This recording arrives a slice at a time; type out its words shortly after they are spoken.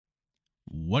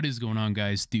What is going on,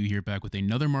 guys? Stu here, back with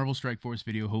another Marvel Strike Force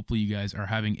video. Hopefully you guys are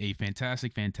having a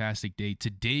fantastic day.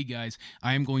 Today, guys,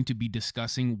 I am going to be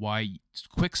discussing why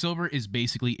Quicksilver is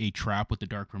basically a trap with the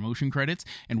dark promotion credits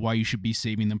and why you should be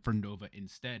saving them for Nova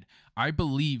instead. I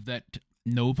believe that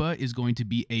Nova is going to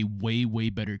be a way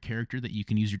better character that you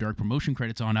can use your dark promotion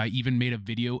credits on. I even made a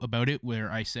video about it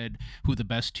where I said who the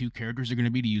best two characters are going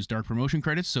to be to use dark promotion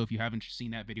credits. So if you haven't seen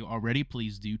that video already,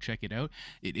 please do check it out.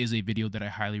 It is a video that I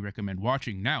highly recommend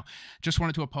watching. Now, just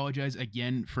wanted to apologize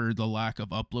again for the lack of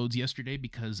uploads yesterday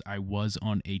because I was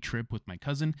on a trip with my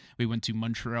cousin. We went to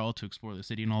Montreal to explore the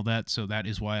city and all that, so that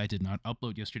is why I did not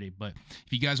upload yesterday. But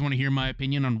if you guys want to hear my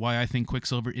opinion on why I think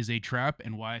Quicksilver is a trap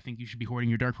and why I think you should be hoarding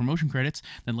your dark promotion credits,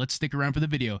 then let's stick around for the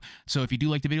video. So if you do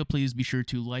like the video, please be sure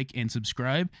to like and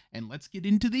subscribe, and let's get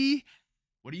into the,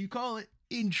 what do you call it,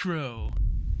 intro.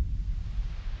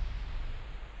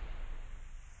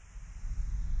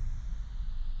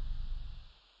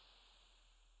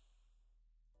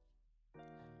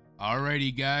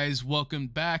 Alrighty guys, welcome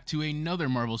back to another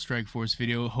Marvel Strike Force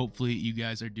video. Hopefully you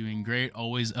guys are doing great.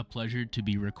 Always a pleasure to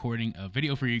be recording a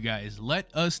video for you guys. Let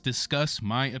us discuss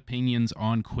my opinions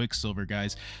on Quicksilver,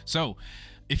 guys. So,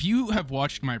 if you have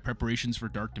watched my preparations for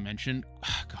Dark Dimension,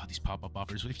 God, these pop-up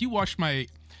offers. If you watched my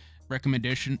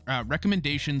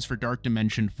recommendations for Dark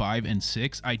Dimension 5 and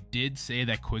 6, I did say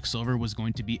that Quicksilver was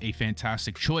going to be a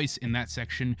fantastic choice in that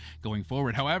section going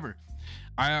forward. However,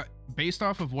 based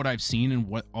off of what I've seen and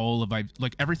what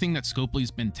everything that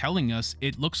Scopely's been telling us,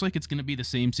 it looks like it's going to be the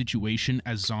same situation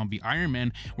as Zombie Iron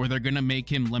Man, where they're going to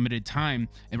make him limited time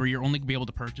and where you're only going to be able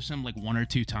to purchase him like 1 or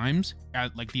 2 times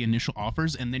at like the initial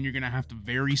offers, and then you're going to have to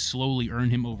very slowly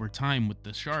earn him over time with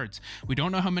the shards. We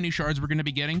don't know how many shards we're going to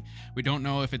be getting. We don't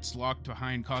know if it's locked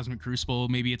behind Cosmic Crucible.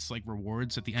 Maybe it's like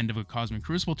rewards at the end of a Cosmic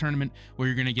Crucible tournament where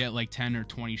you're going to get like 10 or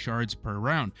 20 shards per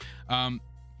round.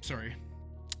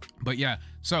 But yeah,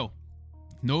 so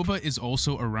Nova is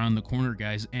also around the corner,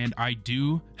 guys, and I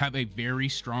do have a very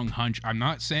strong hunch. I'm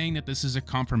not saying that this is a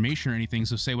confirmation or anything,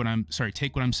 so take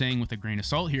what I'm saying with a grain of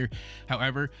salt here.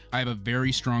 However, I have a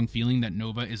very strong feeling that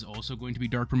Nova is also going to be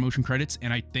dark promotion credits,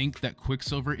 and I think that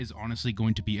Quicksilver is honestly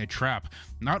going to be a trap.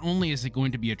 Not only is it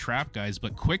going to be a trap, guys,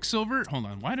 but Quicksilver, hold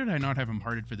on, why did I not have him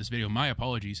hearted for this video? My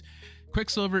apologies.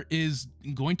 Quicksilver is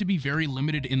going to be very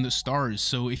limited in the stars,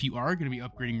 so if you are going to be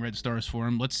upgrading red stars for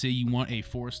him, let's say you want a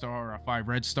 4-star or a 5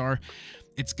 red star,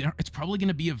 it's probably going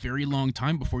to be a very long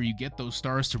time before you get those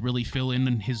stars to really fill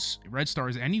in his red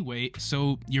stars anyway,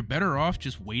 so you're better off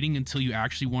just waiting until you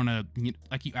actually want to,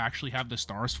 like, you actually have the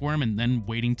stars for him, and then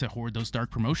waiting to hoard those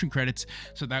dark promotion credits,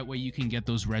 so that way you can get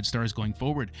those red stars going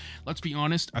forward. Let's be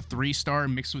honest, a 3-star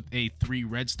mixed with a 3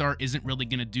 red star isn't really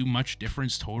going to do much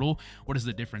difference total. What is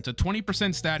the difference? A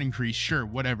 20% stat increase, sure,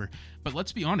 whatever, but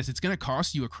let's be honest, it's going to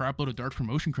cost you a crap load of dark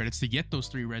promotion credits to get those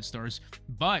 3 red stars.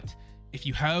 But if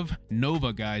you have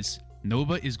Nova, guys,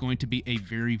 Nova is going to be a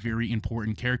very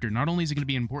important character. Not only is it going to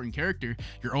be an important character,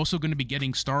 you're also going to be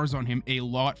getting stars on him a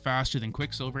lot faster than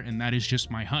Quicksilver, and that is just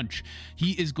my hunch.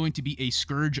 He is going to be a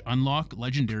Scourge unlock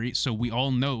legendary, so we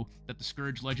all know that the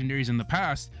Scourge legendaries in the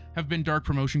past have been dark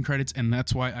promotion credits, and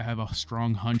that's why I have a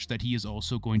strong hunch that he is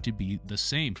also going to be the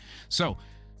same. So,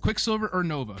 Quicksilver or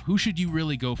Nova, who should you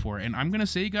really go for? And I'm gonna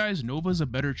say, guys, Nova's a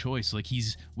better choice. Like,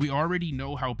 we already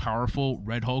know how powerful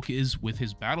Red Hulk is with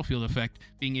his battlefield effect,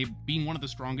 being one of the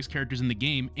strongest characters in the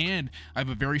game, and I have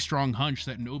a very strong hunch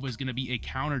that Nova is gonna be a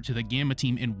counter to the Gamma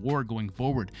team in war going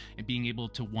forward, and being able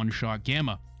to one-shot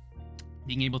Gamma.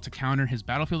 Being able to counter his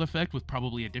battlefield effect with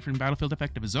probably a different battlefield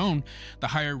effect of his own, the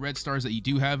higher red stars that you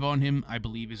do have on him, I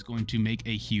believe is going to make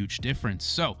a huge difference.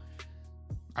 So,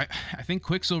 I think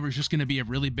Quicksilver is just going to be a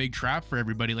really big trap for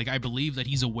everybody. Like, I believe that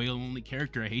he's a whale-only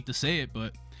character. I hate to say it,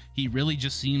 but he really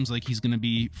just seems like he's going to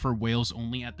be for whales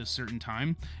only at this certain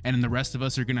time, and then the rest of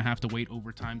us are going to have to wait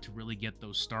over time to really get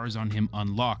those stars on him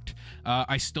unlocked.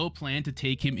 I still plan to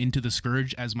take him into the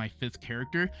Scourge as my 5th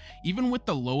character. Even with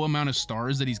the low amount of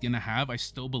stars that he's going to have, I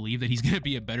still believe that he's going to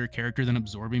be a better character than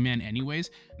Absorbing Man anyways.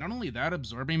 Not only that,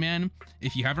 Absorbing Man,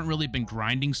 if you haven't really been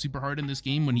grinding super hard in this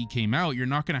game when he came out, you're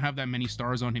not going to have that many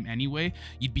stars on him anyway.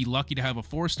 You'd be lucky to have a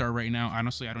 4-star right now.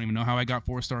 Honestly, I don't even know how I got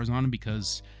 4 stars on him,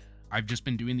 because I've just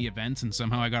been doing the events and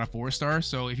somehow I got a 4-star.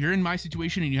 So if you're in my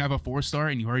situation and you have a 4-star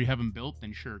and you already have him built,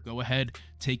 then sure, go ahead,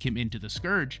 take him into the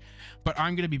Scourge. But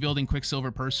I'm going to be building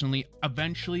Quicksilver personally.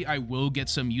 Eventually, I will get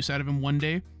some use out of him one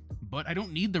day, but I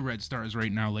don't need the red stars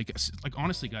right now. Like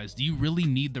honestly, guys, do you really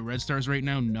need the red stars right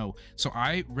now? No. So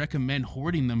I recommend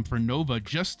hoarding them for Nova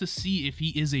just to see if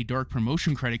he is a dark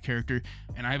promotion credit character,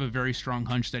 and I have a very strong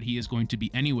hunch that he is going to be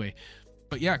anyway.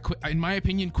 But yeah, in my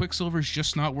opinion, Quicksilver is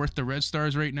just not worth the red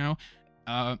stars right now.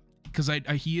 because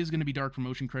he is going to be dark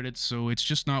promotion credits, so it's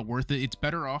just not worth it. It's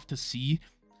better off to see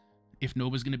if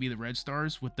Nova's going to be the red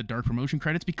stars with the dark promotion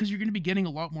credits, because you're going to be getting a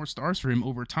lot more stars for him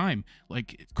over time.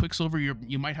 Like Quicksilver,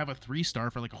 you might have a 3-star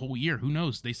for like a whole year. Who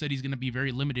knows? They said he's going to be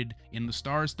very limited in the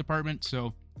stars department,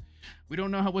 so we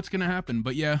don't know what's going to happen.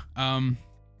 But yeah,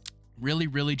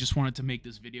 really just wanted to make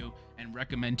this video and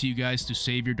recommend to you guys to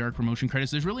save your dark promotion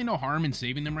credits. There's really no harm in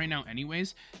saving them right now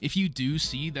anyways. If you do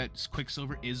see that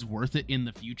Quicksilver is worth it in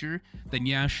the future, then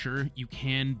yeah, sure, you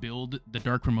can build the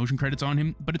dark promotion credits on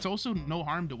him, but it's also no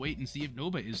harm to wait and see if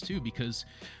Nova is too, because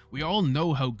we all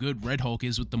know how good Red Hulk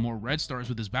is with the more red stars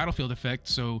with his battlefield effect,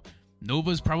 so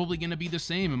Nova's probably going to be the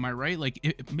same, am I right?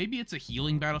 Like, maybe it's a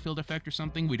healing battlefield effect or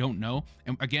something, we don't know.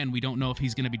 And again, we don't know if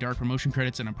he's going to be dark promotion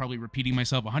credits, and I'm probably repeating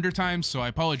myself 100 times, so I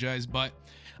apologize, but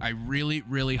I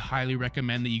really highly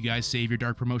recommend that you guys save your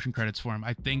dark promotion credits for him.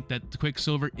 I think that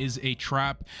Quicksilver is a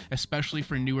trap, especially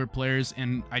for newer players,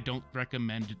 and I don't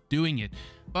recommend doing it.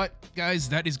 But guys,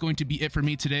 that is going to be it for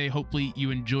me today. Hopefully you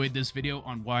enjoyed this video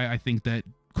on why I think that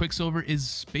Quicksilver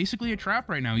is basically a trap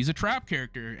right now. He's a trap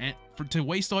character, and to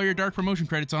waste all your dark promotion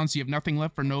credits on, so you have nothing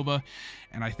left for Nova.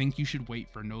 And I think you should wait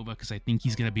for Nova, because I think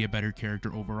he's going to be a better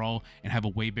character overall and have a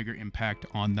way bigger impact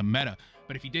on the meta.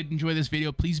 But if you did enjoy this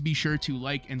video, please be sure to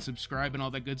like and subscribe and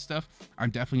all that good stuff. I'm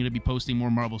definitely going to be posting more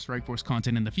Marvel Strike Force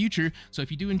content in the future, so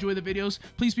if you do enjoy the videos,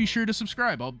 please be sure to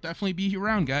subscribe. I'll definitely be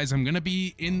around, guys. I'm going to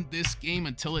be in this game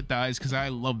until it dies, because I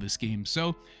love this game.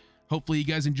 So hopefully you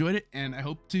guys enjoyed it, and I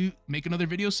hope to make another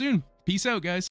video soon. Peace out, guys.